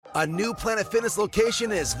A new Planet Fitness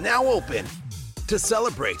location is now open. To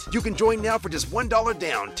celebrate, you can join now for just $1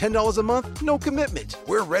 down, $10 a month, no commitment.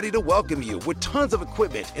 We're ready to welcome you with tons of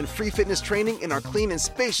equipment and free fitness training in our clean and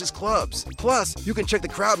spacious clubs. Plus, you can check the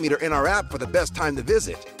crowd meter in our app for the best time to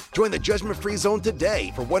visit. Join the judgment-free zone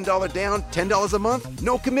today for $1 down, $10 a month,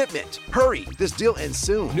 no commitment. Hurry, this deal ends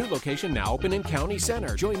soon. New location now open in County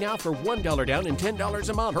Center. Join now for $1 down and $10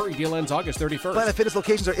 a month. Hurry, deal ends August 31st. Planet Fitness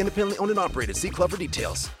locations are independently owned and operated. See club for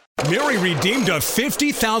details. Mary redeemed a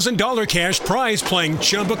 $50,000 cash prize playing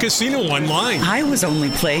Chumba Casino online. I was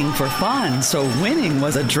only playing for fun, so winning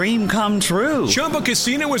was a dream come true. Chumba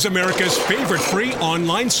Casino is America's favorite free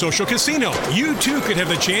online social casino. You, too, could have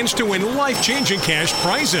the chance to win life-changing cash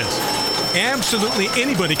prizes. Absolutely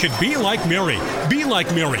anybody could be like Mary. Be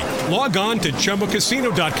like Mary. Log on to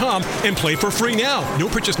ChumbaCasino.com and play for free now. No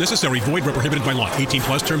purchase necessary. Void where prohibited by law. 18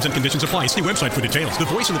 plus terms and conditions apply. See website for details. The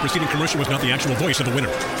voice in the preceding commercial was not the actual voice of the winner.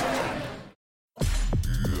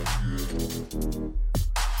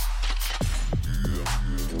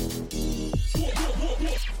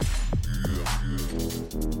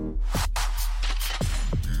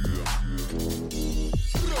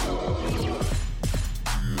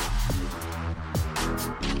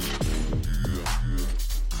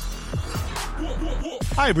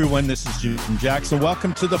 Hi, everyone. This is Jim Jackson.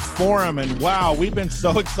 Welcome to the forum. And wow, we've been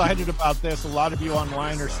so excited about this. A lot of you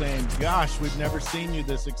online are saying, gosh, we've never seen you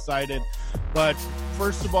this excited. But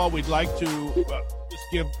first of all, we'd like to just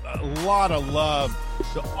give a lot of love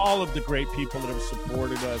to all of the great people that have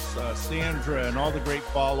supported us. Sandra and all the great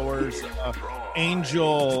followers,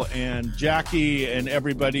 Angel and Jackie and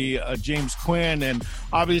everybody, James Quinn, and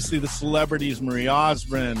obviously the celebrities, Marie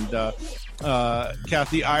Osmond,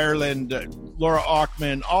 Kathy Ireland, Laura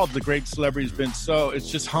Auckman, all of the great celebrities. It's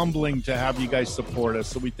just humbling to have you guys support us.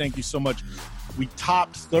 So we thank you so much. We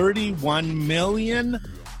topped 31 million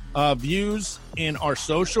views in our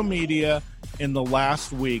social media in the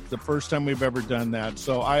last week, the first time we've ever done that.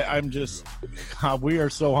 So we are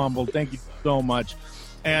so humbled. Thank you so much.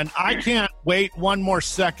 And I can't wait one more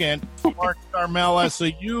second. Mark Carmela, so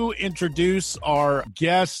you introduce our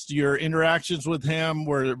guest. Your interactions with him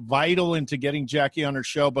were vital into getting Jackie on her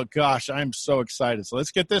show. But gosh, I'm so excited. So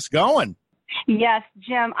let's get this going. Yes,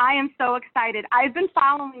 Jim, I am so excited. I've been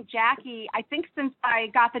following Jackie, I think, since I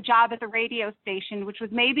got the job at the radio station, which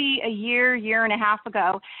was maybe a year and a half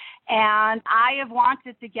ago. And I have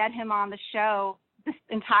wanted to get him on the show this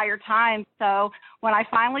entire time. So when I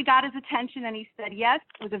finally got his attention and he said yes,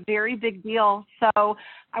 it was a very big deal. So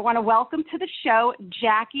I want to welcome to the show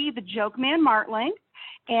Jackie, the Joke Man Martling.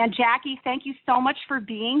 And Jackie, thank you so much for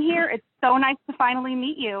being here. It's so nice to finally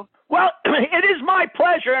meet you. Well, it is my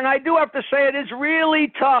pleasure, and I do have to say it is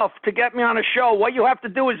really tough to get me on a show. What you have to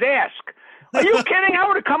do is ask. Are you kidding? I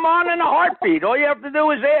would have come on in a heartbeat. All you have to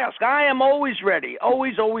do is ask. I am always ready.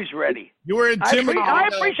 Always ready. You were intimidated. I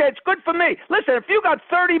appreciate it. It's good for me. Listen, if you got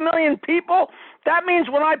 30 million people, that means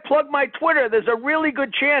when I plug my Twitter, there's a really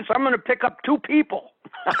good chance I'm going to pick up 2 people.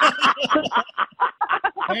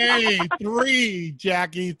 Hey, 3,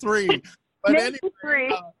 Jackie, 3. But anyway,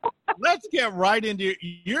 let's get right into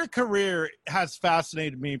your career. Has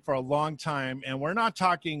fascinated me for a long time, and we're not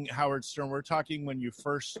talking Howard Stern. We're talking when you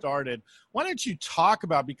first started. Why don't you talk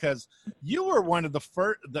about, because you were one of the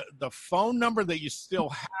first, the phone number that you still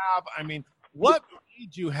have. I mean, what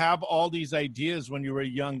made you have all these ideas when you were a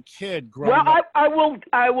young kid growing up? I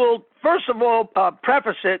will first of all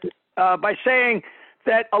preface it by saying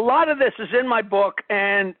that a lot of this is in my book,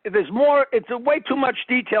 and there's more. It's way too much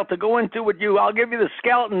detail to go into with you. I'll give you the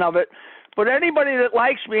skeleton of it. But anybody that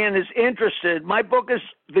likes me and is interested, my book is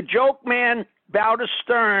The Joke Man, Bow to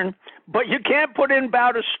Stern. But you can't put in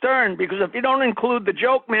Bow to Stern, because if you don't include The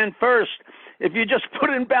Joke Man first, if you just put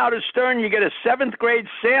in Bow to Stern, you get a 7th grade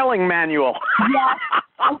sailing manual. Yeah,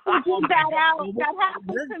 I figured that out. That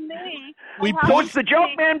happened to me. So it's The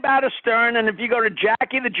Joke Man, Bow to Stern, and if you go to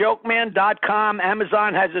JackieTheJokeman.com,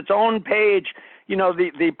 Amazon has its own page. You know,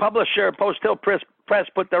 the publisher, Post Hill Press,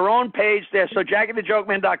 put their own page there. So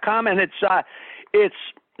JackieTheJokeman.com, and it's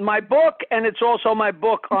my book, and it's also my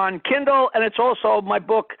book on Kindle, and it's also my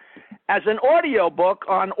book as an audio book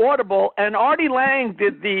on Audible. And Artie Lang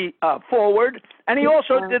did the foreword, and he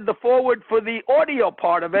also did the foreword for the audio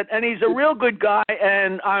part of it. And he's a real good guy,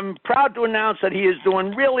 and I'm proud to announce that he is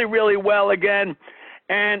doing really, really well again.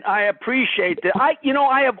 And I appreciate that.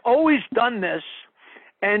 I have always done this,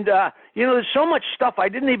 and there's so much stuff I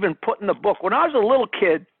didn't even put in the book. When I was a little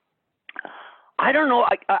kid, I don't know,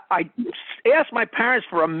 I asked my parents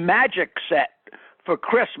for a magic set for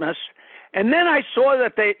Christmas. And then I saw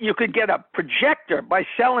that you could get a projector by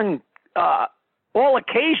selling all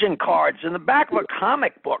occasion cards in the back of a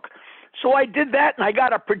comic book. So I did that, and I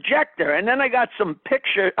got a projector, and then I got some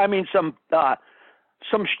 8mm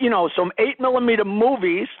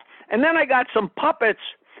movies, and then I got some puppets.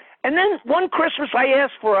 And then one Christmas I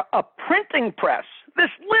asked for a printing press,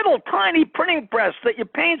 this little tiny printing press that you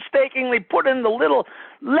painstakingly put in the little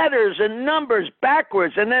letters and numbers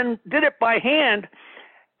backwards and then did it by hand.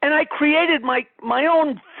 And I created my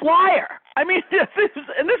own flyer. I mean, this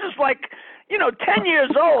is like, 10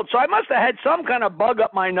 years old. So I must have had some kind of bug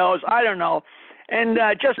up my nose. I don't know. And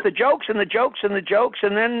just the jokes and the jokes and the jokes.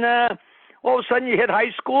 And then all of a sudden you hit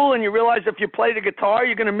high school and you realize if you play the guitar,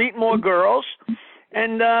 you're going to meet more girls.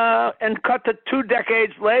 And cut to 2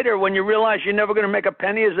 decades later, when you realize you're never going to make a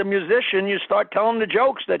penny as a musician, you start telling the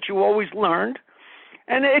jokes that you always learned.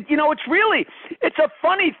 And it's a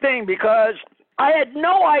funny thing because I had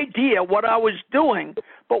no idea what I was doing.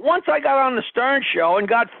 But once I got on the Stern Show and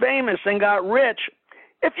got famous and got rich,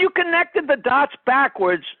 if you connected the dots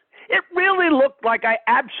backwards, it really looked like I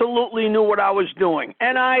absolutely knew what I was doing.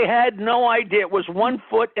 And I had no idea. It was one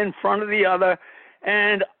foot in front of the other.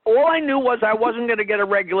 And all I knew was I wasn't going to get a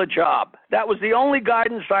regular job. That was the only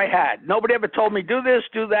guidance I had. Nobody ever told me, do this,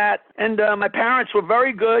 do that. And my parents were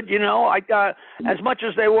very good, as much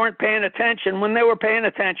as they weren't paying attention. When they were paying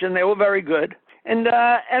attention, they were very good. And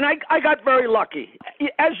I got very lucky.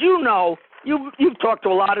 As you know, you've talked to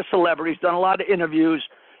a lot of celebrities, done a lot of interviews.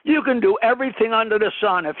 You can do everything under the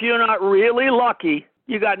sun. If you're not really lucky,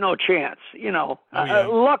 you got no chance.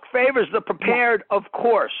 Luck favors the prepared, of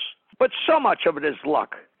course. But so much of it is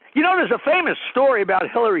luck. There's a famous story about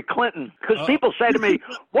Hillary Clinton because people say to me,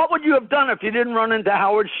 what would you have done if you didn't run into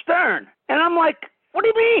Howard Stern? And I'm like, what do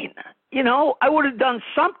you mean? I would have done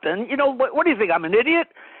something. What do you think? I'm an idiot?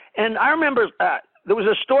 And I remember there was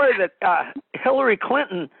a story that Hillary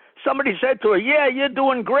Clinton, somebody said to her, yeah, you're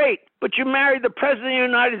doing great, but you married the President of the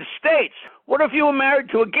United States. What if you were married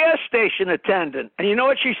to a gas station attendant? And you know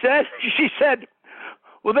what she said? She said,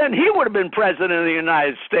 well, then he would have been president of the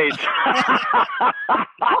United States.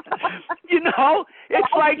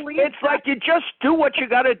 It's like you just do what you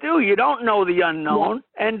got to do. You don't know the unknown.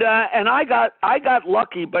 And I got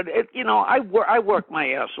lucky, but I worked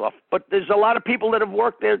my ass off. But there's a lot of people that have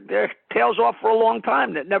worked their tails off for a long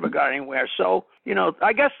time that never got anywhere. So,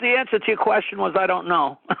 I guess the answer to your question was I don't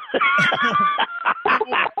know.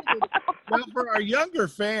 Well, for our younger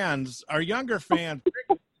fans,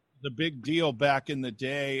 the big deal back in the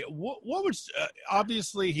day. What was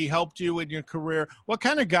obviously he helped you in your career. What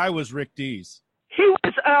kind of guy was Rick Dees? He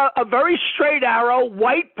was a very straight arrow,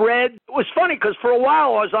 white bread. It was funny because for a while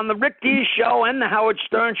I was on the Rick Dees show and the Howard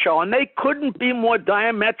Stern show, and they couldn't be more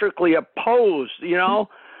diametrically opposed,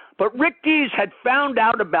 But Rick Dees had found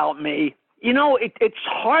out about me. It's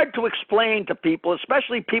hard to explain to people,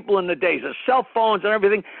 especially people in the days of cell phones and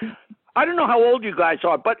everything. I don't know how old you guys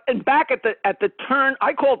are, but back at the turn,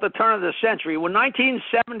 I call it the turn of the century, when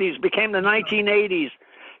 1970s became the 1980s,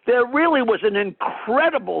 there really was an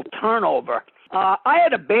incredible turnover. I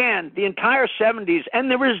had a band the entire 70s,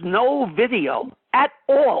 and there was no video at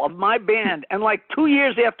all of my band. And like 2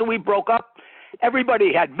 years after we broke up,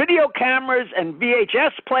 everybody had video cameras and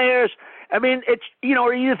VHS players. I mean, it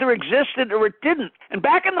either existed or it didn't. And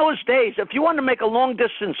back in those days, if you wanted to make a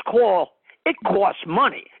long-distance call, it costs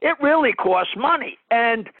money. It really costs money.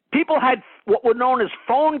 And people had what were known as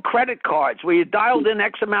phone credit cards, where you dialed in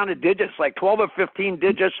X amount of digits, like 12 or 15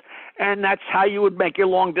 digits, and that's how you would make your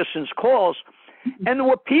long-distance calls. And there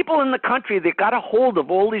were people in the country that got a hold of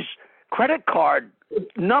all these credit card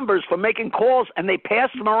numbers for making calls, and they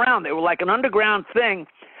passed them around. They were like an underground thing.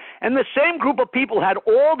 And the same group of people had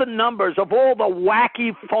all the numbers of all the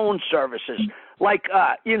wacky phone services, like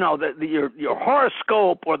your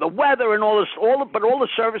horoscope or the weather and all the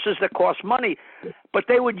services that cost money. But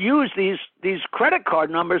they would use these credit card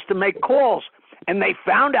numbers to make calls. And they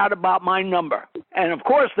found out about my number. And, of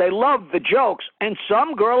course, they loved the jokes. And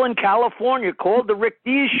some girl in California called the Rick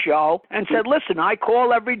Dees show and said, listen, I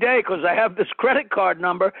call every day because I have this credit card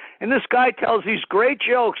number, and this guy tells these great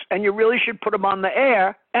jokes, and you really should put them on the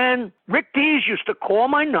air. And Rick Dees used to call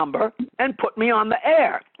my number and put me on the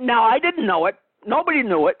air. Now, I didn't know it. Nobody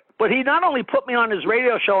knew it. But he not only put me on his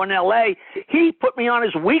radio show in L.A., he put me on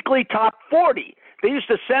his weekly top 40. They used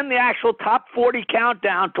to send the actual top 40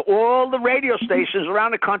 countdown to all the radio stations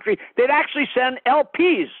around the country. They'd actually send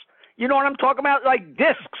LPs. You know what I'm talking about? Like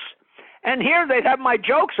discs. And here they'd have my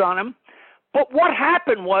jokes on them. But what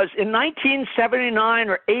happened was in 1979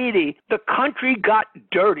 or 80, the country got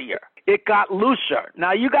dirtier. It got looser.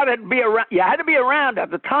 Now, you had to be around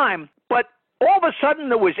at the time, but all of a sudden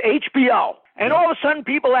there was HBO, and all of a sudden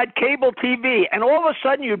people had cable TV, and all of a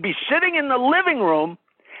sudden you'd be sitting in the living room,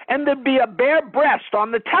 and there'd be a bare breast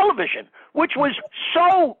on the television, which was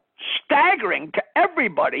so staggering to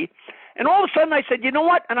everybody. And all of a sudden I said, you know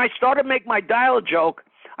what? And I started to make my dial joke.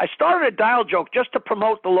 I started a dial joke just to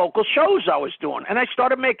promote the local shows I was doing. And I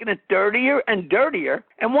started making it dirtier and dirtier.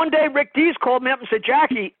 And one day Rick Dees called me up and said,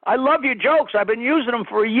 Jackie, I love your jokes. I've been using them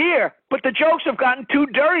for a year, but the jokes have gotten too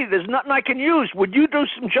dirty. There's nothing I can use. Would you do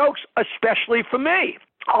some jokes especially for me?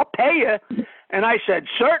 I'll pay you. And I said,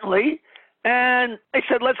 certainly. And they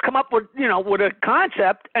said, let's come up with a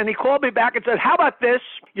concept. And he called me back and said, how about this?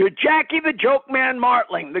 You're Jackie the Joke Man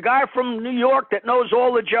Martling, the guy from New York that knows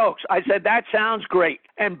all the jokes. I said, that sounds great.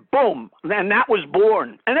 And boom, and that was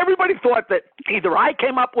born. And everybody thought that either I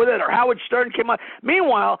came up with it or Howard Stern came up.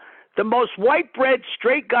 Meanwhile, the most white bread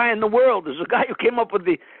straight guy in the world is the guy who came up with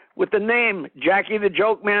the name Jackie the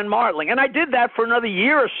Joke Man Martling. And I did that for another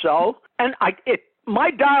year or so. And my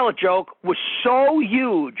dial joke was so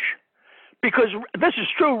huge. Because this is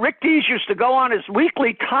true, Rick Dees used to go on his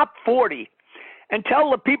weekly top 40 and tell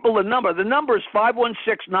the people the number. The number is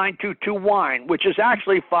 516-922-WINE, which is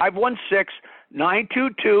actually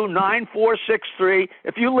 516-922-9463.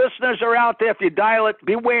 If you listeners are out there, if you dial it,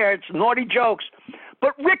 beware, it's naughty jokes.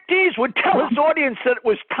 But Rick Dees would tell his audience that it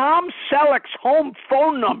was Tom Selleck's home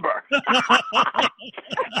phone number.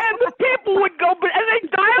 And the people would go, and they'd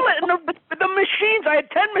dial it, and the machines, I had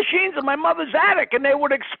 10 machines in my mother's attic, and they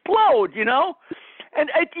would explode, And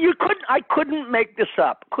I couldn't make this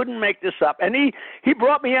up. And he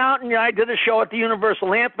brought me out, and I did a show at the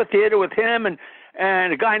Universal Amphitheater with him and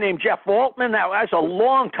a guy named Jeff Altman. That was a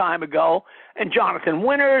long time ago, and Jonathan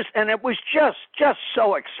Winters, and it was just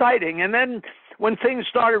so exciting. And then when things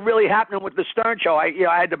started really happening with the Stern Show, I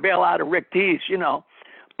had to bail out of Rick Dees,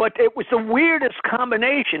 But it was the weirdest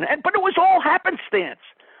combination, but it was all happenstance.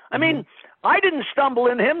 I mean, I didn't stumble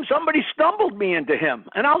into him. Somebody stumbled me into him.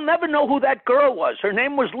 And I'll never know who that girl was. Her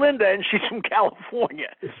name was Linda, and she's from California.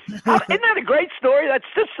 Isn't that a great story? That's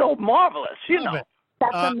just so marvelous, That's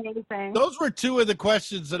amazing. Those were two of the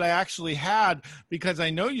questions that I actually had, because I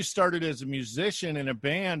know you started as a musician in a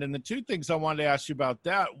band, and the two things I wanted to ask you about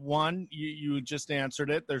that, one, you just answered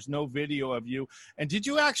it. There's no video of you. And did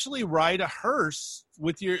you actually ride a hearse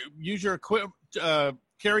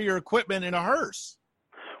carry your equipment in a hearse?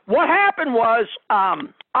 What happened was I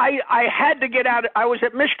had to get out. I was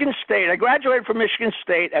at Michigan State. I graduated from Michigan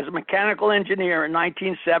State as a mechanical engineer in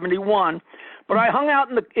 1971. But I hung out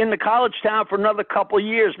in the college town for another couple of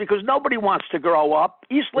years because nobody wants to grow up.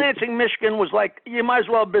 East Lansing, Michigan was like, you might as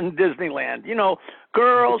well have been Disneyland.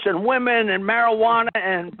 Girls and women and marijuana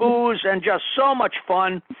and booze and just so much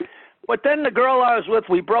fun. But then the girl I was with,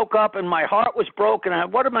 we broke up and my heart was broken.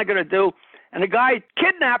 What am I going to do? And the guy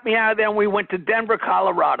kidnapped me out of there and we went to Denver,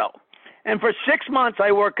 Colorado. And for 6 months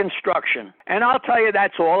I worked construction. And I'll tell you,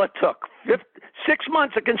 that's all it took. 6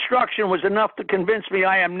 months of construction was enough to convince me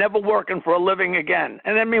I am never working for a living again.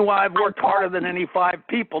 And then meanwhile, I've worked harder than any 5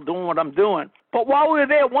 people doing what I'm doing. But while we were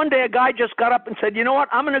there, one day a guy just got up and said, you know what,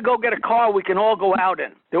 I'm going to go get a car we can all go out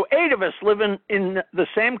in. There were 8 of us living in the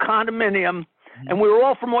same condominium, and we were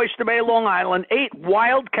all from Oyster Bay, Long Island, 8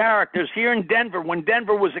 wild characters here in Denver when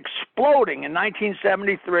Denver was exploding in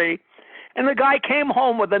 1973. And the guy came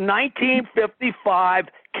home with a 1955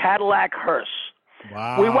 Cadillac hearse.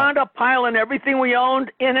 Wow. We wound up piling everything we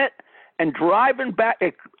owned in it and driving back.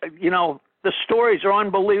 The stories are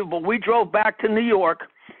unbelievable. We drove back to New York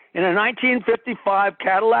in a 1955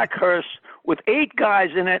 Cadillac hearse with 8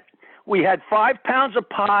 guys in it. We had 5 pounds of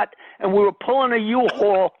pot, and we were pulling a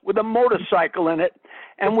U-Haul with a motorcycle in it.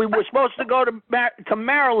 And we were supposed to go to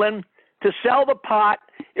Maryland to sell the pot.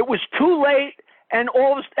 It was too late, and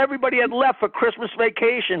everybody had left for Christmas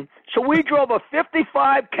vacation. So we drove a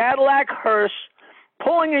 55 Cadillac hearse,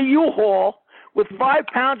 pulling a U-Haul with 5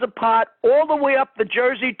 pounds of pot all the way up the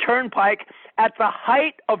Jersey Turnpike at the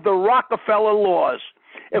height of the Rockefeller laws.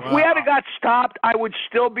 If we had got stopped, I would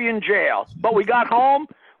still be in jail. But we got home,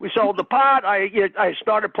 we sold the pot, I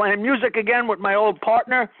started playing music again with my old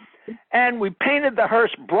partner, and we painted the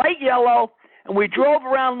hearse bright yellow, and we drove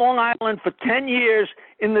around Long Island for 10 years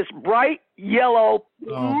in this bright yellow,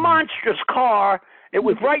 monstrous car. It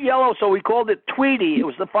was bright yellow, so we called it Tweety. It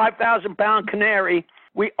was the 5,000-pound canary.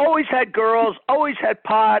 We always had girls, always had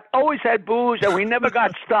pot, always had booze, and we never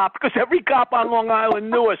got stopped because every cop on Long Island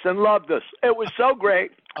knew us and loved us. It was so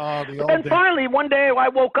great. And finally, one day I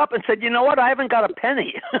woke up and said, you know what? I haven't got a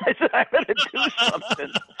penny. I said, I got to do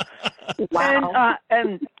something. Wow.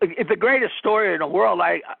 And it's the greatest story in the world.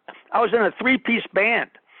 I was in a 3-piece band.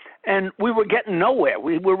 and we were getting nowhere.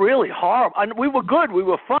 We were really horrible. And we were good. We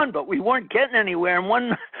were fun, but we weren't getting anywhere. And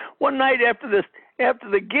one night after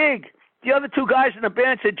the gig, the other two guys in the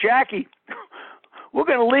band said, Jackie, we're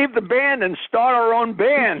going to leave the band and start our own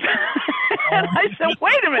band. And I said,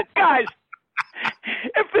 wait a minute, guys.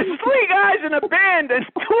 If there's three guys in a band and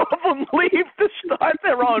two of them leave to start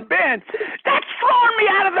their own band, that's throwing me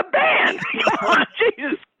out of the band.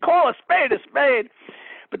 Jesus, call a spade a spade.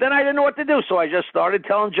 But then I didn't know what to do, so I just started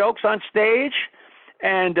telling jokes on stage.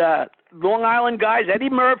 And Long Island guys, Eddie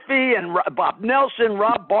Murphy and Bob Nelson,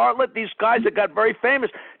 Rob Bartlett, these guys that got very famous,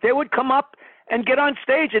 they would come up and get on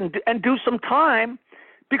stage and do some time,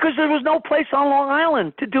 because there was no place on Long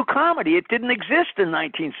Island to do comedy. It didn't exist in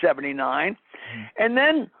 1979. And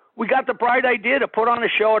then we got the bright idea to put on a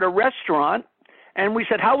show at a restaurant, and we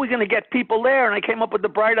said, how are we going to get people there? And I came up with the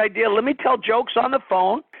bright idea, let me tell jokes on the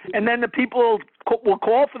phone, and then the people will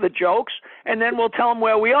call for the jokes, and then we'll tell them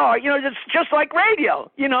where we are. You know, it's just like radio.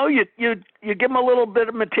 You know, you give them a little bit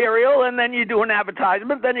of material, and then you do an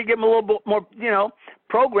advertisement, then you give them a little bit more, you know,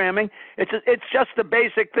 programming. It's just the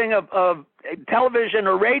basic thing of television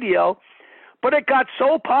or radio, but it got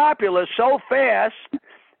so popular so fast,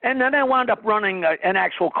 and then I wound up running an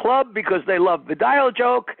actual club because they loved the dial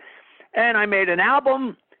joke, and I made an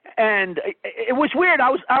album, and it was weird. I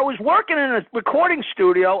was working in a recording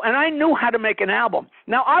studio, and I knew how to make an album.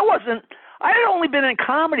 Now, I had only been in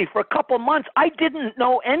comedy for a couple of months. I didn't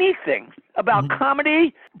know anything about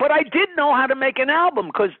comedy, but I did know how to make an album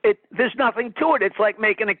because there's nothing to it. It's like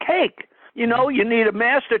making a cake. You know, you need a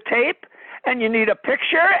master tape, and you need a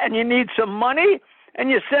picture, and you need some money, and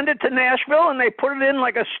you send it to Nashville, and they put it in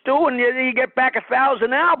like a stew, and you get back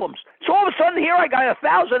 1,000 albums. So all of a sudden, here I got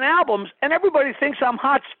 1,000 albums, and everybody thinks I'm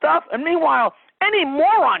hot stuff. And meanwhile, any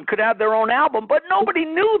moron could have their own album, but nobody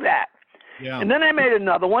knew that. Yeah. And then I made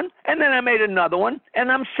another one, and then I made another one, and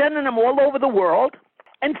I'm sending them all over the world.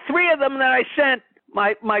 And three of them that I sent,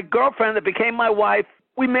 my girlfriend that became my wife,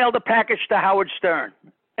 we mailed a package to Howard Stern.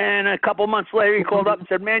 And a couple months later, he called up and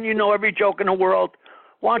said, man, you know every joke in the world.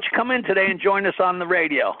 Why don't you come in today and join us on the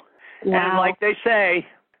radio? Wow. And like they say,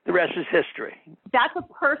 the rest is history. That's a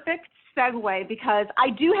perfect segue, because I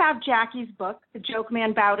do have Jackie's book, The Joke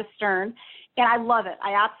Man Bow to Stern, and I love it.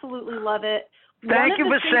 I absolutely love it. Thank you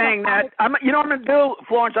for saying that. You know what I'm going to do,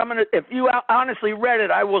 Florence? If you honestly read it,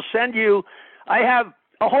 I will send you. I have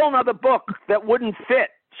a whole other book that wouldn't fit.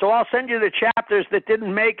 So I'll send you the chapters that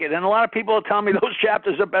didn't make it. And a lot of people will tell me those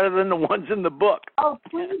chapters are better than the ones in the book. Oh,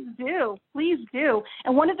 please do. Please do.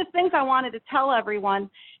 And one of the things I wanted to tell everyone,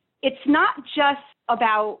 it's not just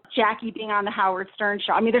about Jackie being on the Howard Stern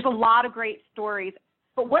show. I mean, there's a lot of great stories.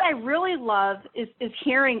 But what I really love is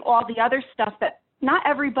hearing all the other stuff that not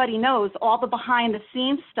everybody knows, all the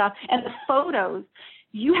behind-the-scenes stuff and the photos.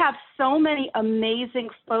 You have so many amazing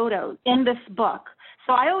photos in this book.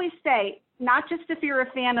 So I always say, not just if you're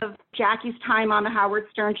a fan of Jackie's time on the Howard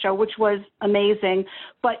Stern show, which was amazing,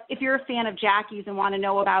 but if you're a fan of Jackie's and want to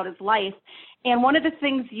know about his life. And one of the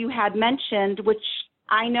things you had mentioned, which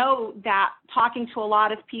I know that talking to a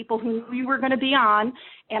lot of people who knew you were going to be on,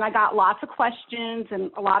 and I got lots of questions,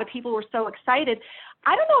 and a lot of people were so excited.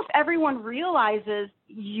 I don't know if everyone realizes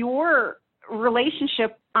your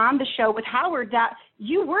relationship on the show with Howard, that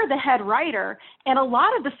you were the head writer, and a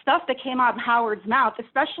lot of the stuff that came out of Howard's mouth,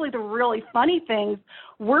 especially the really funny things,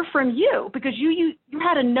 were from you, because you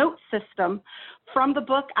had a note system from the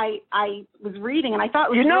book I was reading, and I thought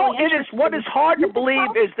it was really interesting. It is what is hard to believe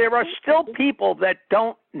is there are still people that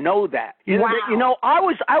don't know that. Wow. I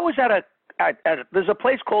was at there's a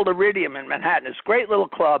place called Iridium in Manhattan. It's a great little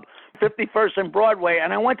club, 51st and Broadway,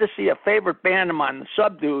 and I went to see a favorite band of mine, the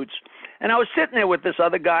Subdudes. And I was sitting there with this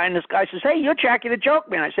other guy, and this guy says, hey, you're Jackie the Joke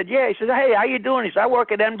Man. I said, yeah. He says, hey, how you doing? He said, I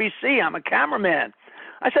work at NBC. I'm a cameraman.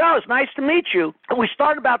 I said, oh, it's nice to meet you. And we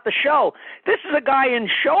started about the show. This is a guy in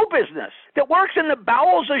show business that works in the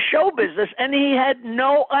bowels of show business, and he had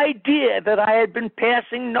no idea that I had been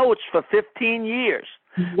passing notes for 15 years.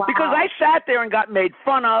 Wow. Because I sat there and got made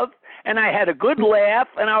fun of, and I had a good laugh,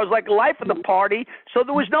 and I was like the life of the party, so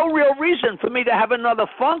there was no real reason for me to have another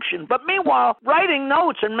function. But meanwhile, writing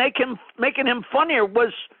notes and making him funnier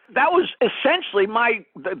was essentially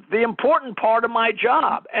the important part of my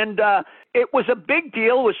job. And it was a big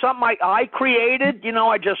deal. It was something I created. You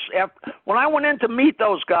know, when I went in to meet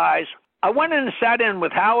those guys, I went in and sat in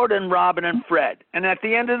with Howard and Robin and Fred. And at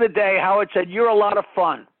the end of the day, Howard said, you're a lot of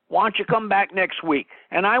fun. Why don't you come back next week?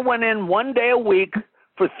 And I went in one day a week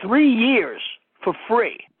for 3 years for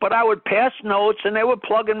free, but I would pass notes, and they were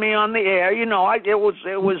plugging me on the air. You know, it was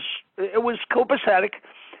copacetic.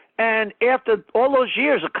 And after all those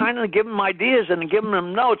years of kind of giving them ideas and giving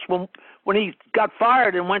them notes, when when he got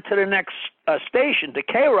fired and went to the next station, to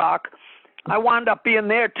K-Rock, I wound up being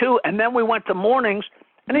there too. And then we went to mornings,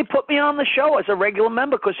 and he put me on the show as a regular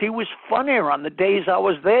member because he was funnier on the days I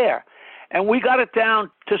was there. And we got it down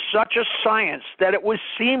to such a science that it was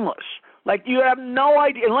seamless. Like, you have no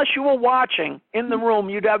idea, unless you were watching in the room,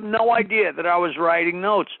 you'd have no idea that I was writing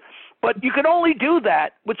notes. But you could only do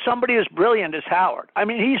that with somebody as brilliant as Howard. I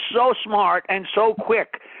mean, he's so smart and so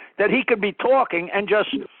quick that he could be talking and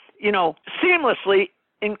just, seamlessly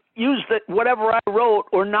use whatever I wrote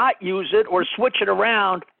or not use it or switch it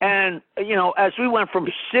around. And, as we went from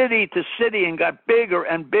city to city and got bigger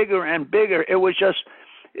and bigger and bigger, it was just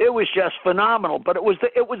phenomenal. But it was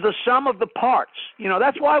the sum of the parts.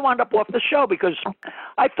 That's why I wound up off the show, because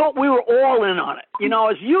I thought we were all in on it.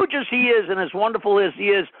 As huge as he is and as wonderful as he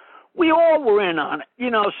is, we all were in on it.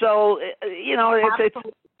 So it's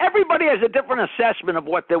everybody has a different assessment of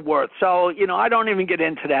what they're worth. So I don't even get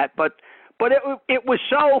into that. But it was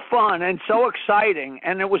so fun and so exciting,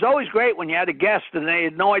 and it was always great when you had a guest and they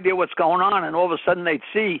had no idea what's going on, and all of a sudden they'd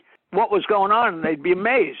see what was going on and they'd be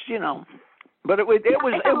amazed. But it was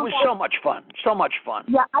so much fun, so much fun.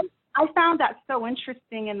 Yeah, I found that so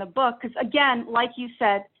interesting in the book because, again, like you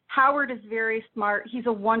said, Howard is very smart. He's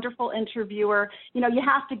a wonderful interviewer. You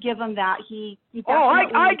have to give him that. I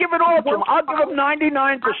give it all to him. I'll give him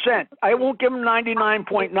 99%. I won't give him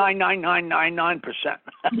 99.99999%.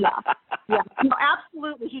 Yeah. No,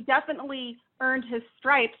 absolutely. He definitely earned his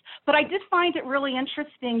stripes. But I did find it really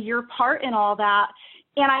interesting, your part in all that.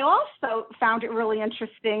 And I also found it really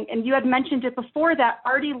interesting, and you had mentioned it before, that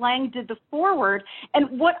Artie Lange did the foreword.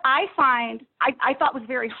 And what I thought was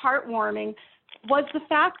very heartwarming was the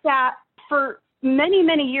fact that for many,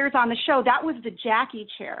 many years on the show, that was the Jackie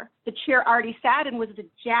chair. The chair Artie sat in was the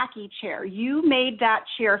Jackie chair. You made that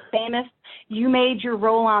chair famous. You made your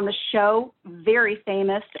role on the show very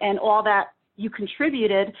famous and all that you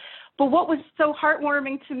contributed. But what was so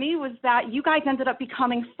heartwarming to me was that you guys ended up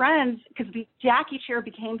becoming friends because the Jackie chair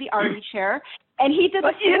became the Artie chair. And he did.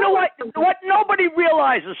 But you know what? What nobody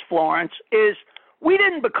realizes, Florence, is we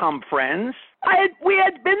didn't become friends. We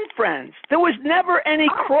had been friends. There was never any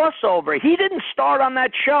crossover. He didn't start on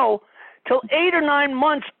that show till 8 or 9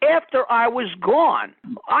 months after I was gone.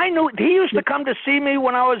 I knew he used to come to see me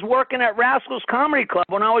when I was working at Rascals Comedy Club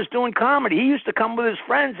when I was doing comedy. He used to come with his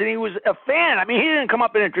friends, and he was a fan. I mean, he didn't come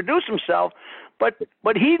up and introduce himself, but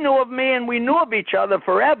he knew of me, and we knew of each other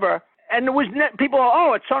forever. And there was people,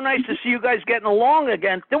 it's so nice to see you guys getting along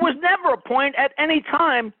again. There was never a point at any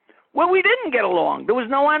time where we didn't get along. There was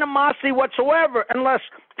no animosity whatsoever unless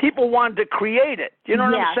people wanted to create it. You know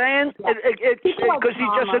what I'm saying? Because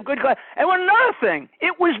he's just a good guy. And another thing,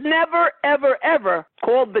 it was never, ever, ever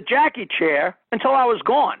called the Jackie chair until I was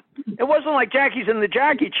gone. It wasn't like Jackie's in the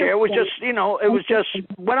Jackie chair. It was just, it was just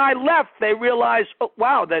when I left, they realized,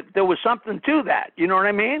 that there was something to that. You know what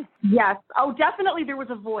I mean? Yes. Oh, definitely there was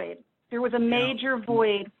a void. There was a major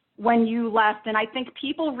void when you left. And I think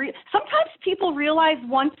sometimes people realize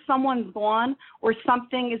once someone's gone or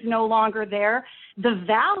something is no longer there, the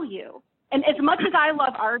value. And as much as I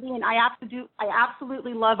love Artie, and I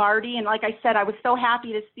absolutely love Artie, and like I said, I was so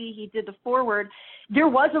happy to see he did the foreword, there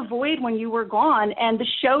was a void when you were gone, and the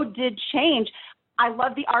show did change. I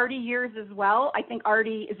love the Artie years as well. I think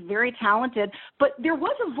Artie is very talented, but there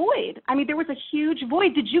was a void. I mean, there was a huge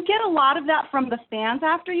void. Did you get a lot of that from the fans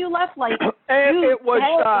after you left? Like, it was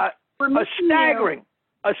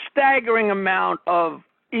a staggering amount of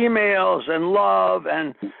emails and love,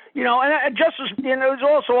 and and just as there's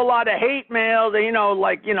also a lot of hate mail.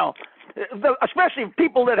 Especially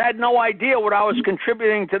people that had no idea what I was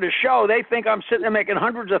contributing to the show. They think I'm sitting there making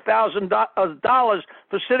hundreds of thousands of dollars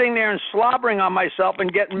for sitting there and slobbering on myself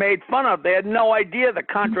and getting made fun of. They had no idea the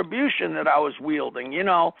contribution that I was wielding,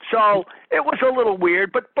 So it was a little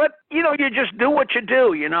weird, but you just do what you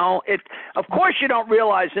do, Of course you don't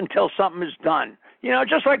realize until something is done.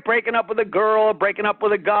 Just like breaking up with a girl, or breaking up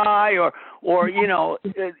with a guy, or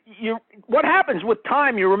what happens with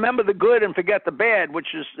time, you remember the good and forget the bad,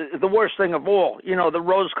 which is the worst thing of all, the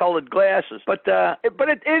rose-colored glasses. But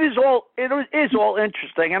it is all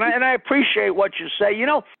interesting, and I appreciate what you say.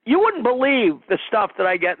 You wouldn't believe the stuff that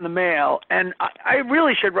I get in the mail, and I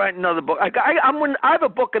really should write another book. I have a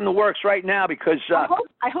book in the works right now because I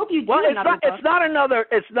hope you do. Well, it's not another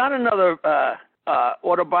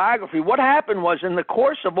autobiography. What happened was, in the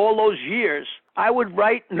course of all those years, I would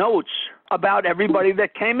write notes about everybody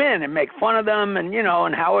that came in and make fun of them, and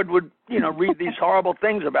and Howard would read these horrible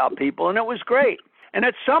things about people, and it was great. And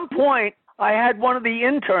at some point, I had one of the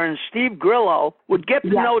interns, Steve Grillo, would get the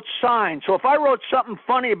notes signed. So if I wrote something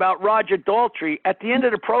funny about Roger Daltrey, at the end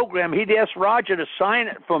of the program, he'd ask Roger to sign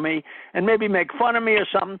it for me and maybe make fun of me or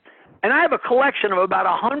something. And I have a collection of about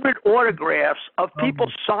 100 autographs of people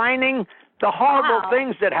signing the horrible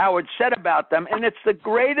things that Howard said about them. And it's the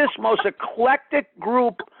greatest, most eclectic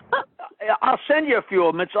group. I'll send you a few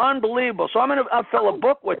of them. It's unbelievable. So I'll fill a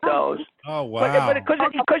book with those. Oh, wow. But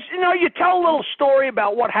because, you know, you tell a little story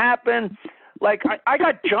about what happened. Like I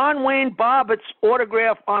got John Wayne Bobbitt's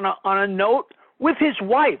autograph on a note with his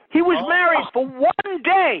wife. He was married for one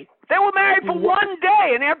day. They were married for one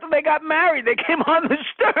day, and after they got married, they came on the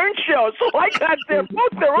Stern Show. So I got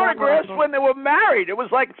both their autographs when they were married. It was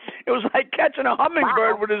like catching a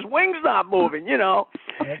hummingbird with his wings not moving, you know.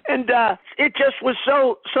 And it just was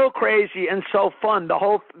so crazy and so fun. The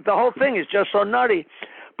whole thing is just so nutty.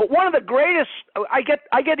 But one of the greatest, I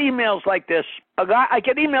get emails like this. I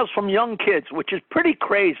get emails from young kids, which is pretty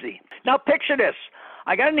crazy. Now picture this.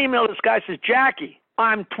 I got an email. This guy says, Jackie,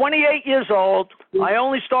 I'm 28 years old. I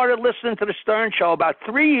only started listening to the Stern Show about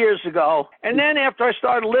 3 years ago. And then after I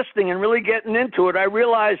started listening and really getting into it, I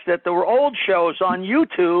realized that there were old shows on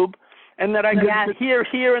YouTube and that I could hear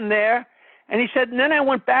here and there. And he said, and then I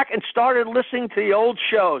went back and started listening to the old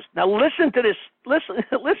shows. Now listen to this.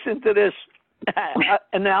 Listen to this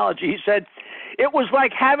analogy. He said, it was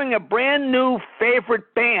like having a brand new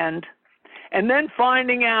favorite band and then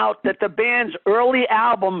finding out that the band's early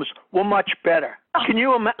albums were much better. Can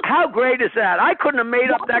you imagine? How great is that? I couldn't have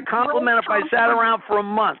made up that compliment if I sat around for a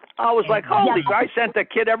month. I was like, holy, I sent the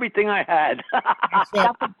kid everything I had.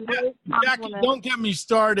 Jackie, don't get me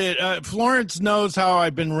started. Florence knows how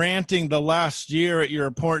I've been ranting the last year at your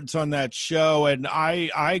importance on that show, and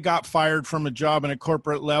I got fired from a job in a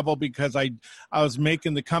corporate level because I was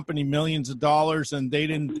making the company millions of dollars, and they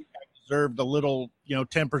didn't think I deserved a little,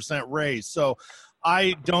 10% raise. So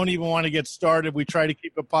I don't even want to get started. We try to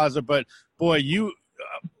keep it positive, but boy,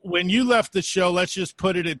 when you left the show, let's just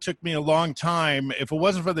put it, it took me a long time. If it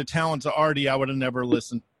wasn't for the talents of Artie, I would have never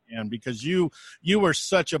listened again, because you were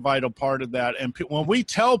such a vital part of that. And when we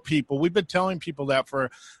tell people, we've been telling people that for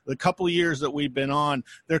the couple of years that we've been on,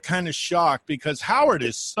 they're kind of shocked because Howard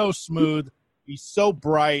is so smooth. He's so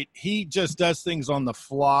bright. He just does things on the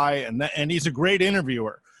fly, and he's a great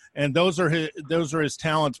interviewer. And those are his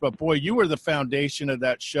talents. But boy, you were the foundation of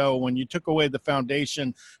that show. When you took away the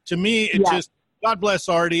foundation, to me, it just, God bless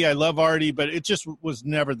Artie. I love Artie, but it just was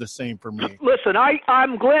never the same for me. Listen,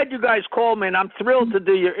 I'm glad you guys called me, and I'm thrilled to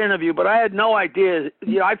do your interview, but I had no idea.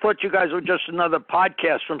 I thought you guys were just another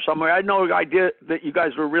podcast from somewhere. I had no idea that you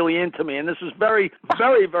guys were really into me, and this is very,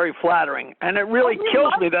 very, very flattering. And it really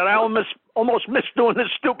kills me that I almost missed doing this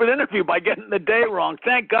stupid interview by getting the day wrong.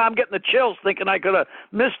 Thank God I'm getting the chills thinking I could have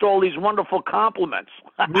missed all these wonderful compliments.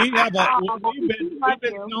 We've been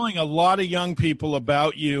telling a lot of young people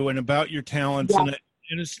about you and about your talents.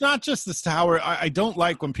 And it's not just this Howard. I don't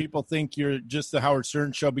like when people think you're just the Howard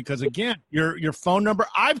Stern Show, because again, your phone number,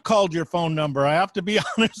 I've called your phone number. I have to be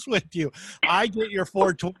honest with you. I get your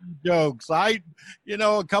 420 jokes. A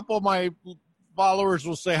couple of my followers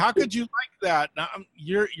will say, how could you like that? Now,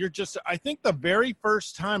 you're just, I think the very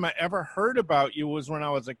first time I ever heard about you was when I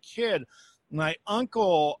was a kid. My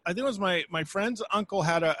uncle, I think it was my friend's uncle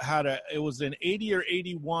had it was in 80 or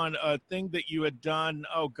 81, a thing that you had done.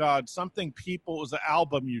 Oh God, something People, it was an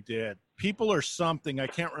album you did. People or something, I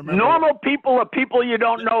can't remember. Normal people are people you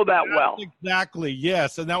don't know that well. Exactly,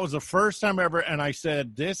 yes. And that was the first time ever. And I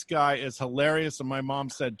said, this guy is hilarious. And my mom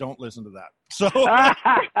said, don't listen to that. So hey,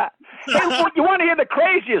 you want to hear the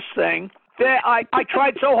craziest thing? I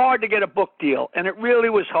tried so hard to get a book deal, and it really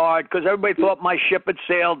was hard because everybody thought my ship had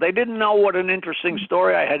sailed. They didn't know what an interesting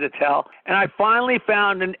story I had to tell. And I finally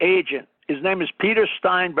found an agent. His name is Peter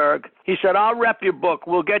Steinberg. He said, I'll rep your book.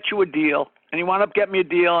 We'll get you a deal. And he wound up getting me a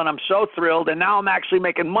deal, and I'm so thrilled. And now I'm actually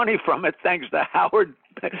making money from it thanks to Howard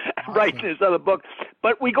writing his other book.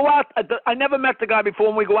 But we go out. I never met the guy before.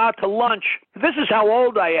 When we go out to lunch, this is how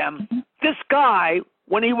old I am. This guy,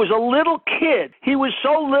 when he was a little kid, he was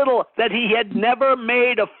so little that he had never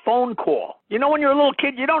made a phone call. You know, when you're a little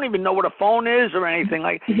kid, you don't even know what a phone is or anything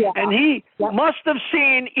like that. Yeah. And he must have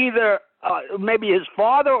seen either maybe his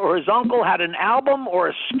father or his uncle had an album or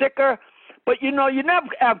a sticker. But, you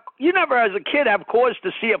never as a kid have cause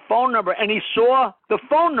to see a phone number. And he saw the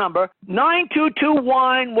phone number.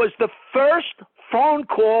 922-WINE was the first phone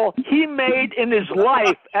call he made in his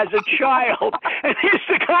life as a child. And he's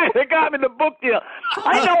the guy that got me the book deal.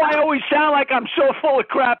 I know I always sound like I'm so full of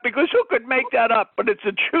crap because who could make that up? But it's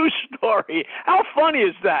a true story. How funny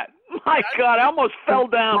is that? My God, I almost fell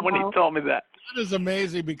down when he told me that. That is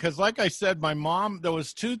amazing because, like I said, my mom, there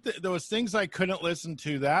was things I couldn't listen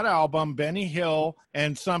to. That album, Benny Hill,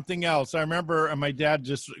 and something else. I remember, and my dad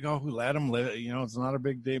just, let him live. It's not a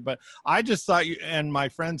big deal. But I just thought, and my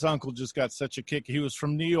friend's uncle just got such a kick. He was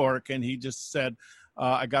from New York, and he just said,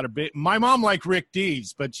 I got a bit. My mom liked Rick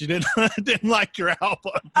Dees, but she didn't like your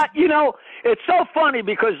album. It's so funny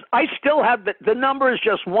because I still have the number is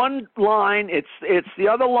just one line. It's the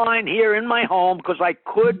other line here in my home because I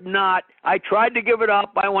could not. I tried to give it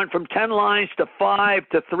up. I went from 10 lines to 5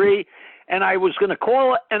 to 3. And I was going to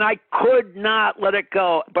call it, and I could not let it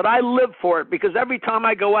go. But I live for it because every time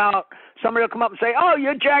I go out, somebody will come up and say, "Oh,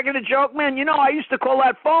 you're Jackie the Joke Man. I used to call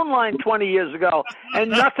that phone line 20 years ago."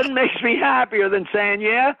 And nothing makes me happier than saying,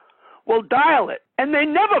 "Yeah, well, dial it." And they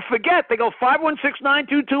never forget. They go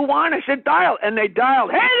 516-9221. I said, "Dial," and they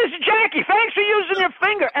dialed. "Hey, this is Jackie. Thanks for using your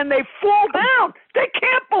finger." And they fall down. They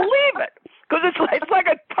can't believe it. Because it's like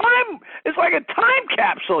a time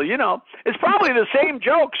capsule, It's probably the same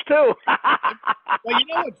jokes too. Well,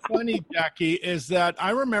 what's funny, Jackie, is that I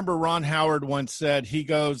remember Ron Howard once said, he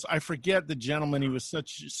goes, I forget the gentleman, he was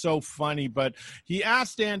so funny, but he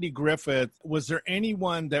asked Andy Griffith, was there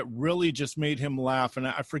anyone that really just made him laugh? And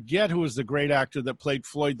I forget who was the great actor that played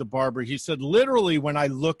Floyd the Barber. He said, literally, when I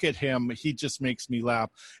look at him, he just makes me laugh.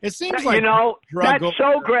 It seems like that's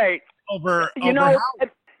so great.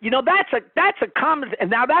 That's a common, and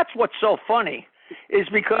now that's what's so funny, is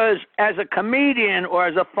because as a comedian or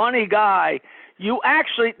as a funny guy, you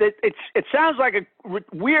actually, it sounds like a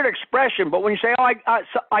weird expression, but when you say, "Oh,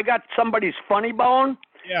 I got somebody's funny bone,"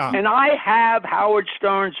 and I have Howard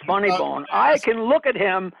Stern's funny bone, I can look at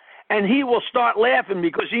him and he will start laughing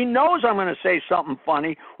because he knows I'm going to say something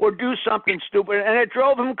funny or do something stupid, and it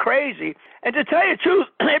drove him crazy. And to tell you the truth,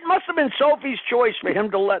 it must have been Sophie's choice for him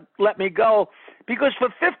to let me go. Because for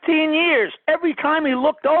 15 years, every time he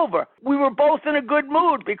looked over, we were both in a good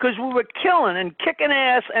mood because we were killing and kicking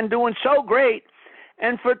ass and doing so great.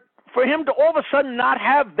 And for him to all of a sudden not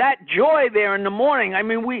have that joy there in the morning, I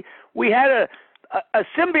mean, we had a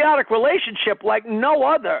symbiotic relationship like no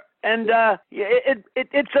other. And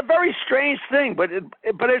it's a very strange thing, but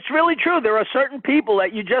it's really true. There are certain people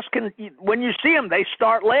that you just can, when you see them, they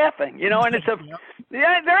start laughing, and it's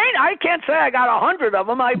I can't say I got 100 of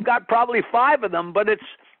them. I've got probably 5 of them, but it's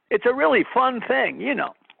a really fun thing,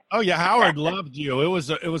 Oh yeah, Howard loved you. It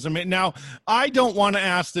was amazing. Now, I don't want to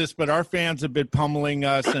ask this, but our fans have been pummeling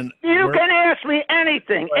us, and you can ask me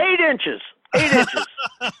anything. 8 inches. 8 inches.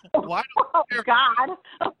 Well, oh, God.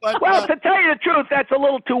 But, well, to tell you the truth, that's a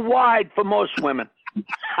little too wide for most women.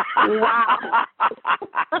 Wow.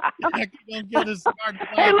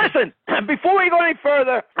 Hey, listen, before we go any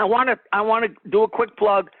further, I want to do a quick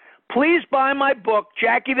plug. Please buy my book,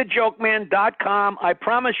 JackieTheJokeMan.com. I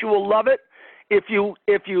promise you will love it. If you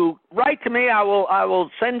write to me, I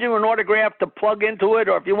will send you an autograph to plug into it,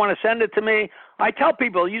 or if you want to send it to me, I tell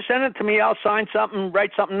people, you send it to me, I'll sign something,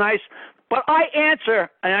 write something nice. But I answer,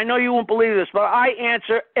 and I know you won't believe this, but I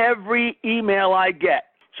answer every email I get.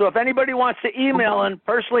 So if anybody wants to email and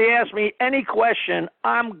personally ask me any question,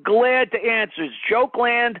 I'm glad to answer. It's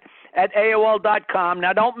jokeland@AOL.com.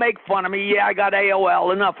 Now, don't make fun of me. Yeah, I got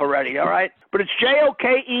AOL. Enough already, all right? But it's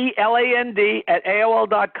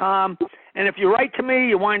JOKELAND@AOL.com. And if you write to me,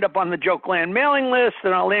 you wind up on the Jokeland mailing list,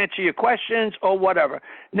 and I'll answer your questions or whatever.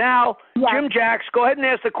 Now, Jim Jacks, go ahead and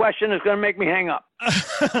ask the question. It's going to make me hang up.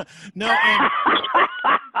 No, and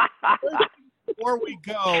before we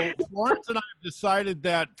go, Florence and I have decided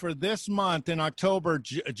that for this month in October,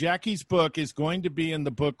 Jackie's book is going to be in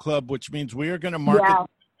the book club, which means we are going to market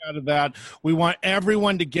out of that. We want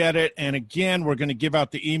everyone to get it. And again, we're going to give out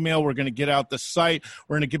the email. We're going to get out the site.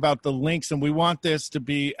 We're going to give out the links. And we want this to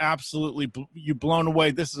be absolutely blown away.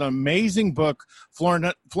 This is an amazing book.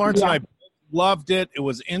 Florence and I loved it. It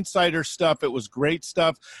was insider stuff. It was great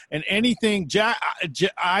stuff. And anything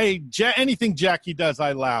anything Jackie does,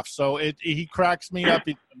 I laugh. So he cracks me up.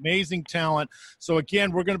 He's amazing talent. So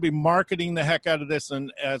again, we're going to be marketing the heck out of this.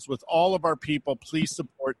 And as with all of our people, please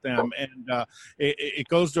support them. And it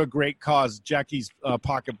goes to a great cause, Jackie's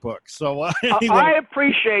pocketbook. So anyway. I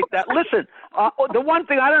appreciate that. Listen, the one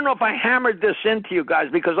thing, I don't know if I hammered this into you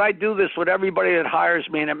guys, because I do this with everybody that hires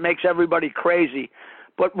me, and it makes everybody crazy.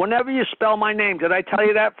 But whenever you spell my name, did I tell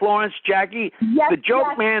you that, Florence, Jackie? Yes, the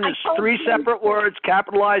Joke Man is 3 separate words,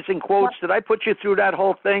 capitalized in quotes. Did I put you through that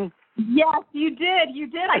whole thing? Yes, you did. You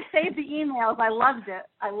did. I saved the emails. I loved it.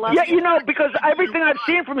 Yeah, because everything I've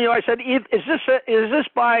seen from you, I said, is this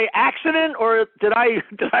by accident, or did I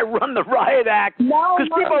run the riot act? No.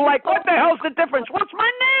 Because people are like, what the hell's the difference? What's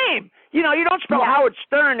my name? You don't spell Howard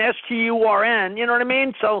Stern, S-T-U-R-N. You know what I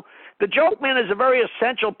mean? So the joke man is a very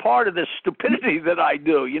essential part of this stupidity that I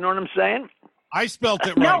do. You know what I'm saying? I spelt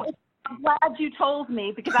it right. No, I'm glad you told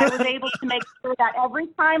me, because I was able to make sure that every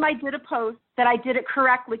time I did a post that I did it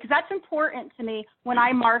correctly, because that's important to me when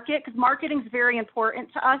I market, because marketing is very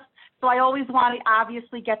important to us. So I always want to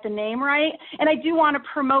obviously get the name right. And I do want to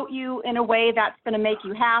promote you in a way that's going to make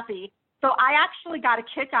you happy. So I actually got a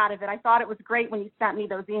kick out of it. I thought it was great when you sent me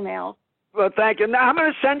those emails. Well, thank you. Now I'm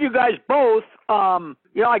going to send you guys both.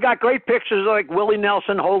 I got great pictures of like Willie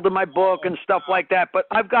Nelson holding my book and stuff like that. But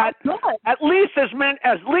I've got at least as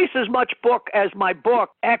much book as my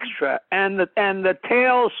book extra, and the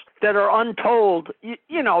tales that are untold.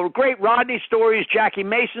 Great Rodney stories, Jackie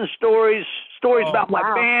Mason stories about my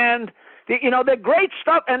band. They're great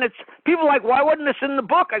stuff. And it's people are like, why wasn't this in the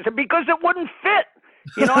book? I said, because it wouldn't fit.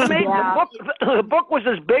 I made the book was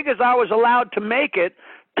as big as I was allowed to make it.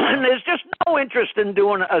 There's just no interest in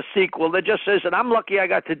doing a sequel. That just says that I'm lucky I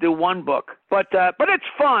got to do one book. But it's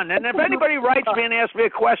fun. And if anybody writes me and asks me a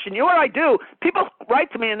question, you know what I do? People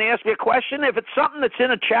write to me and they ask me a question. If it's something that's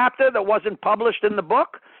in a chapter that wasn't published in the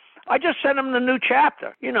book, I just send them the new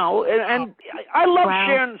chapter, and I love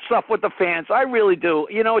sharing stuff with the fans. I really do.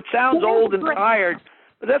 It sounds old and tired,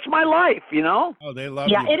 but that's my life, Oh, they love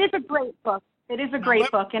you. Yeah, it is a great book. It is a great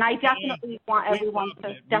book, and I definitely want everyone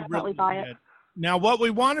to definitely buy it. Now, what we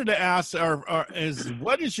wanted to ask is,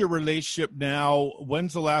 what is your relationship now?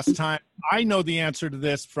 When's the last time? I know the answer to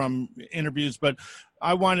this from interviews, but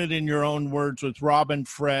I want it in your own words with Robin,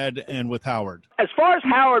 Fred, and with Howard. As far as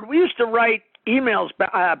Howard, we used to write emails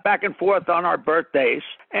back and forth on our birthdays,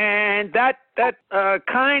 and that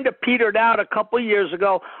kind of petered out a couple of years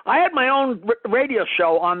ago. I had my own radio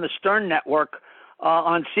show on the Stern Network.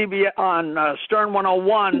 On CBS, on Stern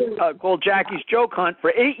 101, called Jackie's Joke Hunt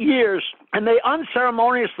for 8 years, and they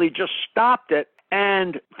unceremoniously just stopped it.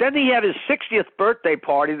 And then he had his 60th birthday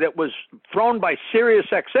party that was thrown by Sirius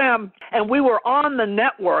XM, and we were on the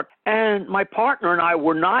network, and my partner and I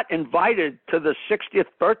were not invited to the 60th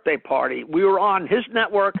birthday party. We were on his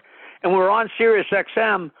network, and we were on Sirius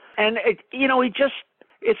XM, and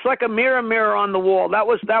it's like a mirror on the wall. That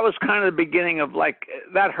was kind of the beginning of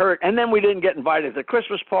that hurt. And then we didn't get invited to the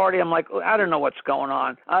Christmas party. I'm like, I don't know what's going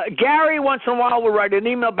on. Gary, once in a while, will write an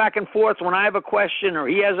email back and forth when I have a question or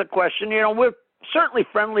he has a question. We're certainly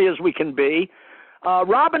friendly as we can be.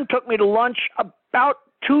 Robin took me to lunch about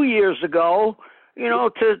 2 years ago,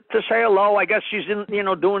 to say hello. I guess she's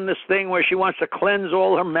doing this thing where she wants to cleanse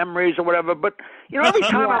all her memories or whatever. But, every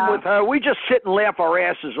time I'm with her, we just sit and laugh our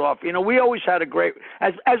asses off. We always had a great,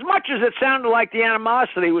 as much as it sounded like the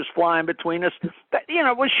animosity was flying between us,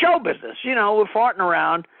 it was show business. We're farting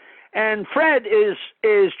around. And Fred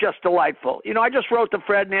is just delightful. I just wrote to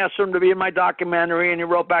Fred and asked him to be in my documentary, and he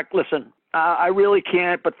wrote back, listen, I really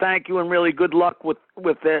can't, but thank you and really good luck with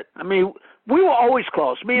it. I mean, we were always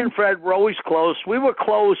close. Me and Fred were always close. We were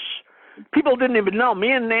close. People didn't even know.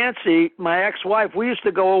 Me and Nancy, my ex-wife, we used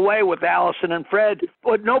to go away with Allison and Fred,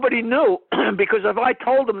 but nobody knew because if I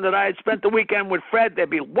told them that I had spent the weekend with Fred, they'd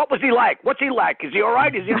be, what was he like? What's he like? Is he all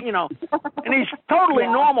right? Is he, and he's totally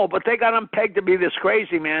normal, but they got him pegged to be this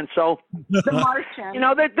crazy man. So, the Martian.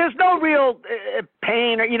 There's no real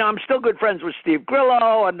pain. Or, I'm still good friends with Steve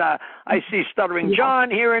Grillo, and I see Stuttering John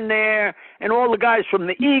here and there, and all the guys from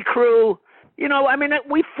the E Crew.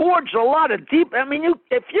 We forged a lot of deep.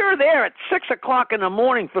 If you're there at 6 o'clock in the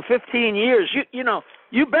morning for 15 years,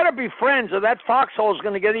 you better be friends, or that foxhole is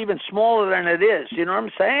going to get even smaller than it is. You know what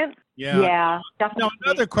I'm saying? Yeah, definitely. Now,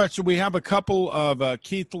 another question. We have a couple of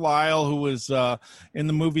Keith Lyle, who was in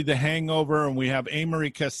the movie The Hangover, and we have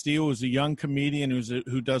Amory Castillo, who's a young comedian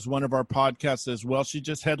who does one of our podcasts as well. She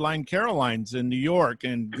just headlined Caroline's in New York,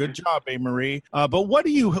 and good job, Amory. But what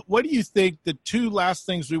do you think the two last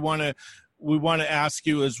things we want to ask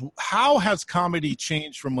you is, how has comedy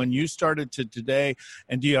changed from when you started to today?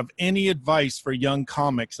 And do you have any advice for young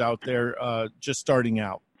comics out there just starting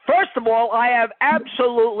out? First of all, I have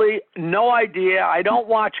absolutely no idea. I don't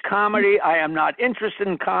watch comedy. I am not interested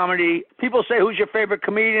in comedy. People say, who's your favorite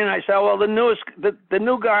comedian? I say, well, the new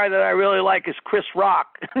guy that I really like is Chris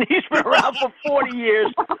Rock. He's been around for 40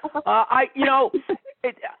 years.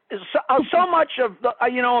 So much of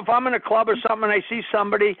if I'm in a club or something and I see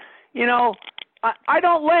somebody, I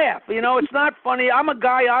don't laugh. It's not funny. I'm a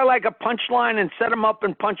guy, I like a punchline and set him up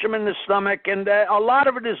and punch him in the stomach, and a lot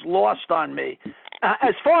of it is lost on me.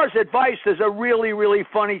 As far as advice, there's a really, really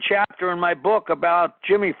funny chapter in my book about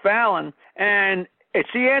Jimmy Fallon, and it's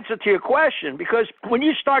the answer to your question, because when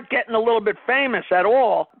you start getting a little bit famous at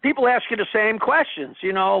all, people ask you the same questions,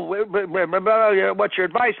 what's your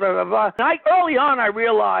advice, blah, blah, blah. And early on, I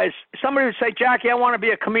realized somebody would say, Jackie, I want to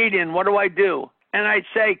be a comedian. What do I do? And I'd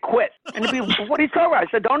say, quit. And he'd be, what are you talking about?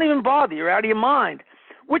 I said, don't even bother. You're out of your mind,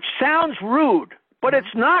 which sounds rude, but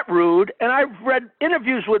it's not rude. And I've read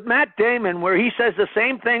interviews with Matt Damon where he says the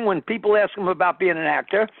same thing when people ask him about being an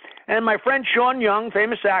actor. And my friend Sean Young,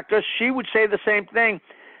 famous actress, she would say the same thing.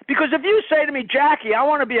 Because if you say to me, Jackie, I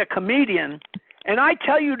want to be a comedian, and I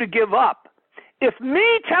tell you to give up, if me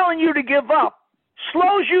telling you to give up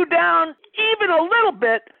slows you down even a little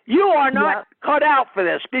bit, you are not cut out for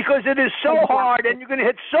this, because it is so hard and you're going to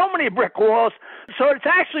hit so many brick walls. So it's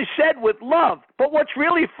actually said with love. But what's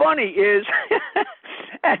really funny is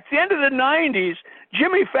at the end of the 90s,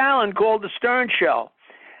 Jimmy Fallon called the Stern Show.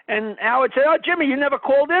 And Howard said, oh, Jimmy, you never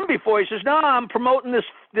called in before. He says, no, I'm promoting this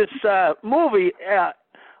movie,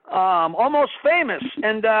 Almost Famous,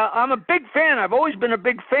 and I'm a big fan. I've always been a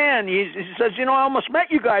big fan. He says, you know, I almost met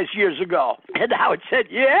you guys years ago. And Howard said,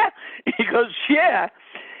 yeah? He goes, yeah.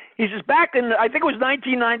 He says, back in, I think it was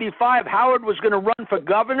 1995, Howard was going to run for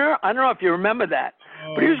governor. I don't know if you remember that.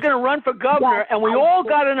 But he was going to run for governor, and we all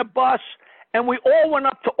got in a bus, and we all went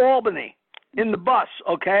up to Albany in the bus,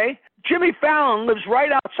 okay? Jimmy Fallon lives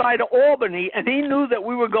right outside of Albany, and he knew that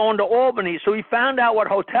we were going to Albany, so he found out what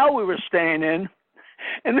hotel we were staying in.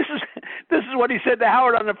 And this is what he said to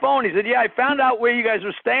Howard on the phone. He said, yeah, I found out where you guys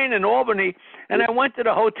were staying in Albany, and I went to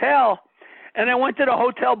the hotel, and I went to the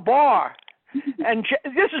hotel bar. And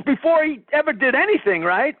this is before he ever did anything,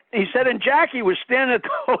 right? He said, and Jackie was standing at the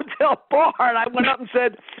hotel bar, and I went up and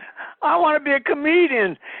said, I want to be a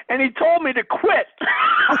comedian. And he told me to quit.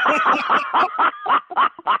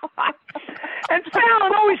 And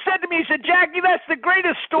Fallon always said to me, he said, Jackie, that's the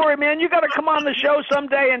greatest story, man. You got to come on the show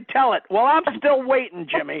someday and tell it. Well, I'm still waiting,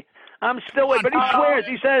 Jimmy. I'm still waiting. But he swears.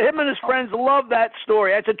 He said him and his friends love that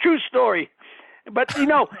story. It's a true story. But, you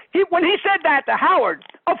know, when he said that to Howard,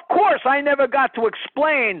 of course I never got to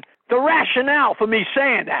explain the rationale for me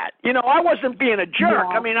saying that. You know, I wasn't being a jerk.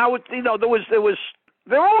 I mean, I would, you know,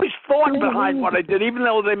 there always thought behind what I did, even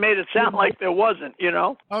though they made it sound like there wasn't, you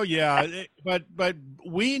know? Oh, yeah. But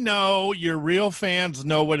we know your real fans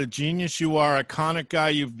know what a genius you are, a iconic guy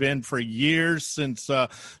you've been for years, since the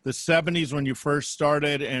 70s when you first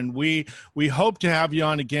started. And we hope to have you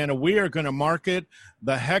on again. And we are going to market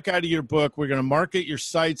the heck out of your book. We're going to market your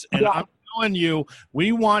sites. And I'm telling you,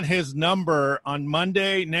 we want his number on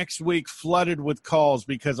Monday next week flooded with calls,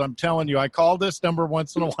 because I'm telling you, I call this number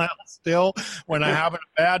once in a while still when I'm having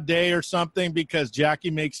a bad day or something, because Jackie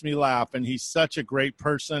makes me laugh, and he's such a great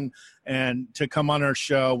person. And to come on our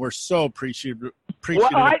show, we're so appreciative. Well,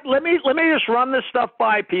 let me just run this stuff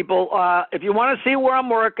by people. If you want to see where I'm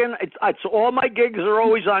working, it's all my gigs are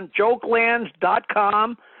always on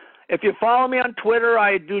jokelands.com. If you follow me on Twitter,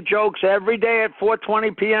 I do jokes every day at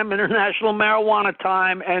 4:20 p.m. International Marijuana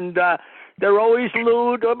Time, and they're always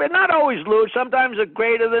lewd, but not always lewd. Sometimes they're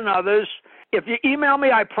greater than others. If you email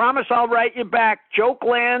me, I promise I'll write you back,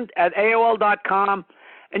 jokeland@AOL.com.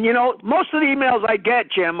 And, you know, most of the emails I get,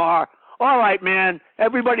 Jim, are, all right, man,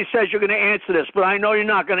 everybody says you're going to answer this, but I know you're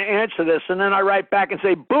not going to answer this. And then I write back and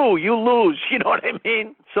say, boo, you lose. You know what I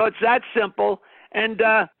mean? So it's that simple. And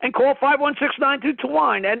call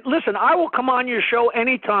 516-9221. And listen, I will come on your show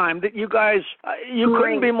anytime. That you guys, you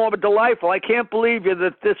couldn't be more delightful. I can't believe you're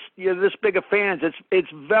this big of fans.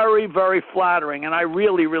 It's very, very flattering, and I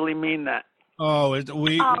really, really mean that. Oh,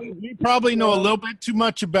 we probably know a little bit too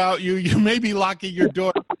much about you. You may be locking your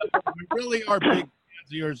door. We really are big fans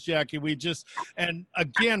of yours, Jackie. And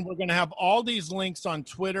again, we're going to have all these links on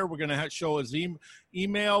Twitter. We're going to show his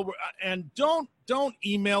email. And don't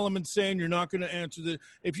email him and saying you're not going to answer the.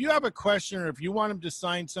 If you have a question or if you want him to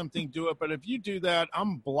sign something, do it. But if you do that,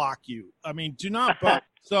 I'm block you. I mean, do not.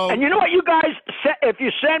 So. And you know what, you guys, if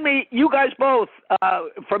you send me, you guys both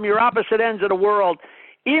from your opposite ends of the world,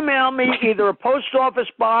 email me either a post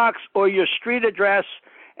office box or your street address,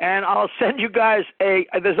 and I'll send you guys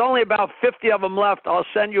there's only about 50 of them left. I'll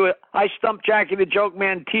send you I Stumped Jackie the Joke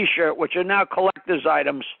Man t-shirt, which are now collector's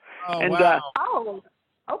items. Oh, and, wow.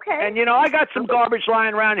 Okay. And, you know, I got some garbage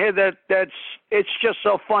lying around here it's just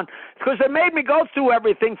so fun, because they made me go through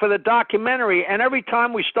everything for the documentary, and every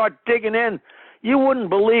time we start digging in, you wouldn't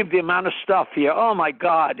believe the amount of stuff here. Oh my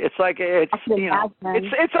God! It's like it's a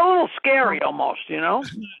little scary almost, you know.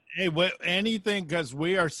 Hey, anything, because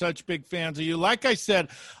we are such big fans of you. Like I said,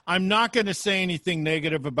 I'm not going to say anything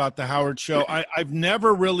negative about the Howard Show. I've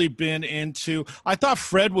never really been into. I thought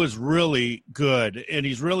Fred was really good, and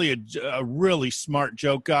he's really a really smart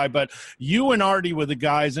joke guy. But you and Artie were the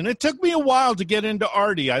guys, and it took me a while to get into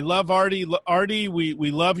Artie. I love Artie. Artie, we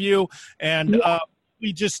love you, and.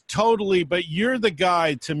 we just totally, but you're the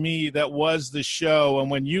guy to me that was the show. And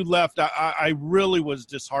when you left, I really was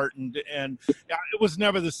disheartened, and it was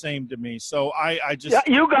never the same to me. So I just. Yeah,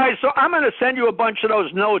 you guys, so I'm going to send you a bunch of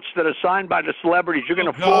those notes that are signed by the celebrities. You're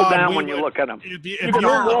going to fall down when you look at them. You're going to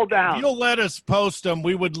fall down. If you'll let us post them,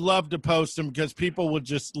 we would love to post them because people would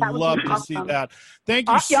just love to see that. Thank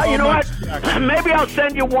you so much. You know what? Maybe I'll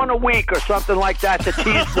send you one a week or something like that to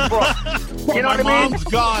tease the book. Well, you know what I mean? My mom's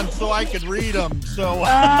gone, so I could read them. So,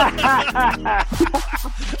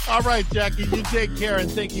 all right, Jackie, you take care, and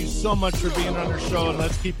thank you so much for being on our show, and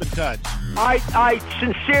let's keep in touch. I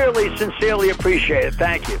sincerely appreciate it.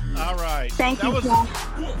 Thank you. All right. Thank you, Jack.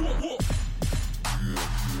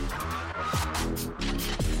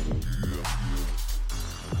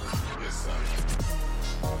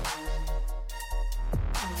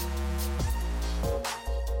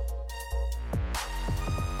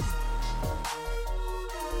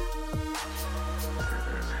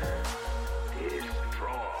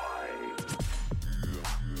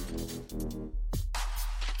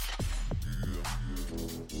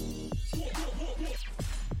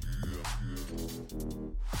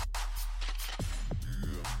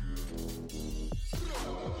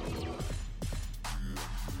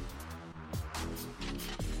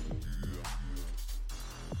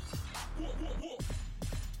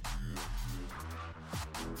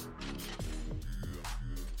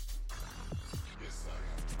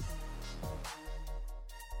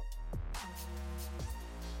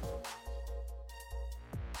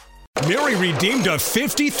 Mary redeemed a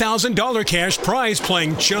 $50,000 cash prize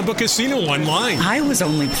playing Chumba Casino online. I was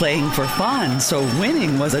only playing for fun, so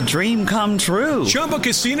winning was a dream come true. Chumba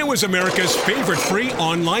Casino is America's favorite free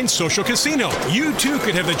online social casino. You too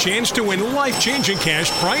could have the chance to win life-changing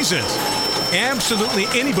cash prizes. Absolutely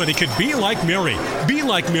anybody could be like Mary. Be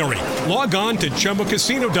like Mary. Log on to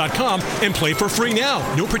ChumbaCasino.com and play for free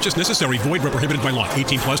now. No purchase necessary. Void where prohibited by law.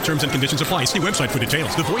 18+ terms and conditions apply. See website for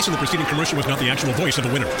details. The voice in the preceding commercial was not the actual voice of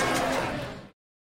the winner.